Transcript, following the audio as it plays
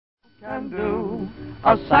can do,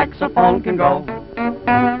 a saxophone can go,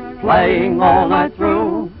 playing all night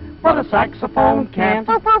through, but a saxophone can't,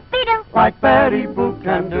 like Betty Boop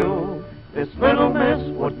can do. This little miss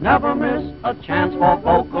would never miss a chance for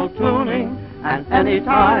vocal tuning, and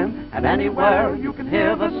anytime and anywhere you can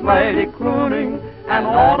hear this lady crooning. An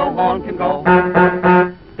auto horn can go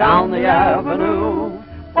down the avenue,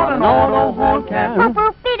 but an auto horn can,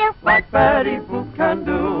 like Betty Boop can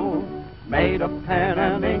do. Made of pen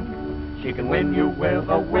and ink, she can win you with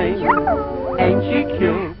a wink. Ain't she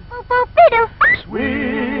cute?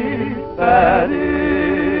 Sweet Betty.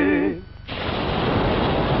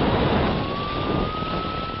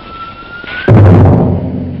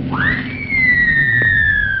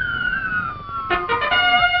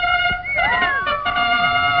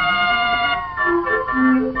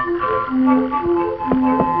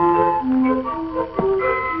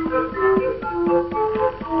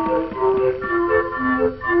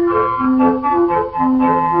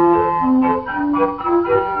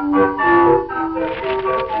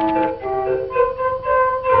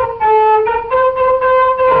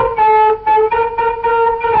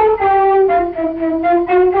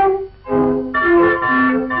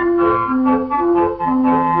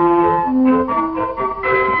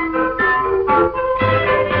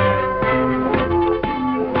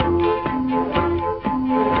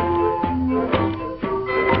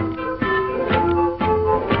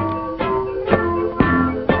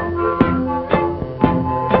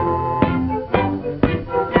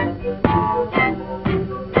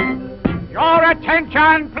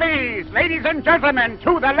 Attention, please, ladies and gentlemen.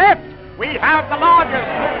 To the left, we have the largest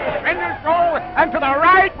fender show, and to the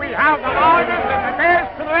right, we have the largest and the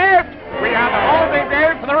best. To the left, we have the holding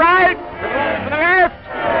there. To the right, to the left,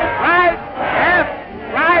 right, left,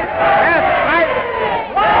 right, left, right.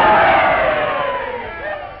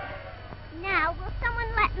 Now, will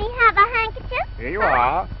someone let me have a handkerchief? Here you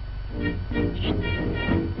are.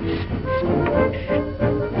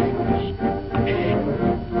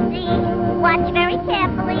 Watch very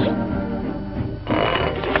carefully.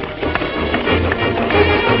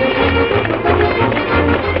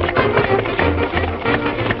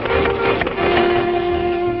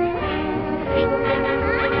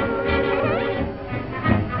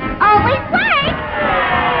 Always works.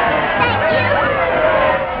 Thank you.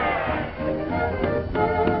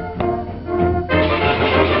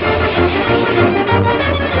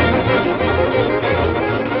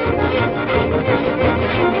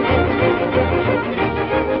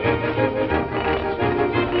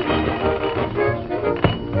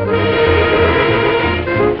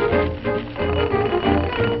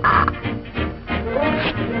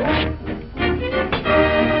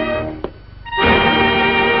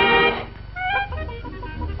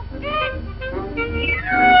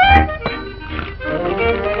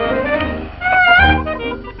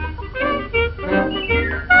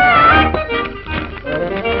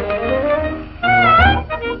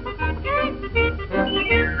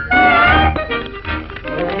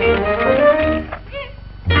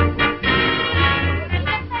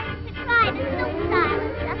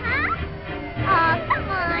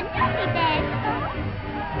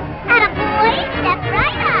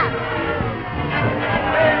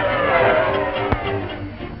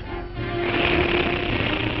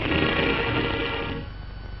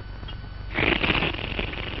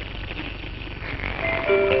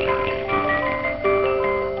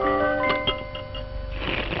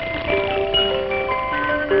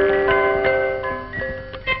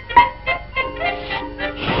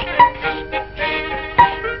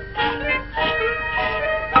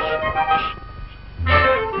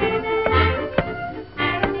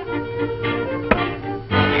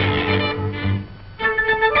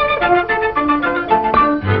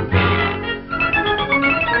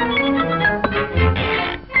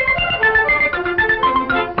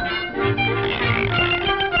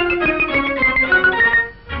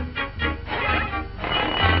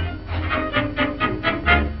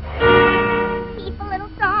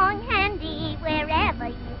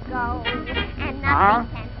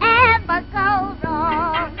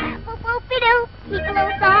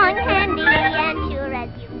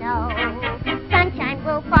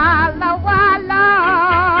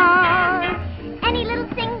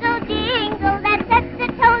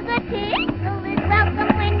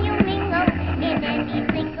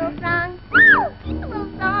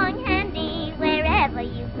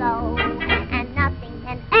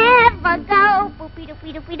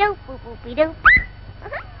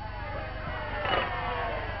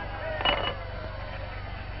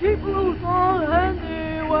 Keep loose on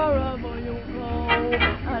handy wherever you go,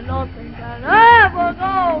 and nothing can ever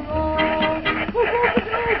go wrong.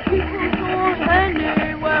 Keep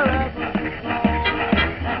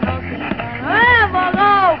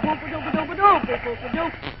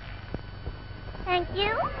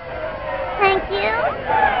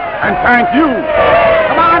Thank you.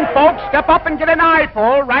 Come on, folks, step up and get an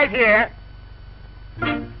eyeful right here.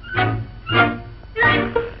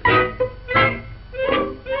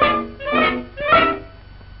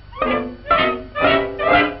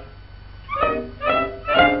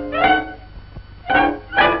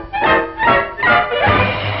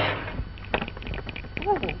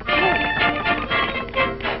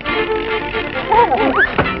 Oh,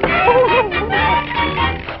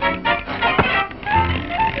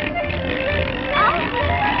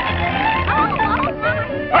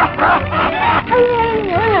 my.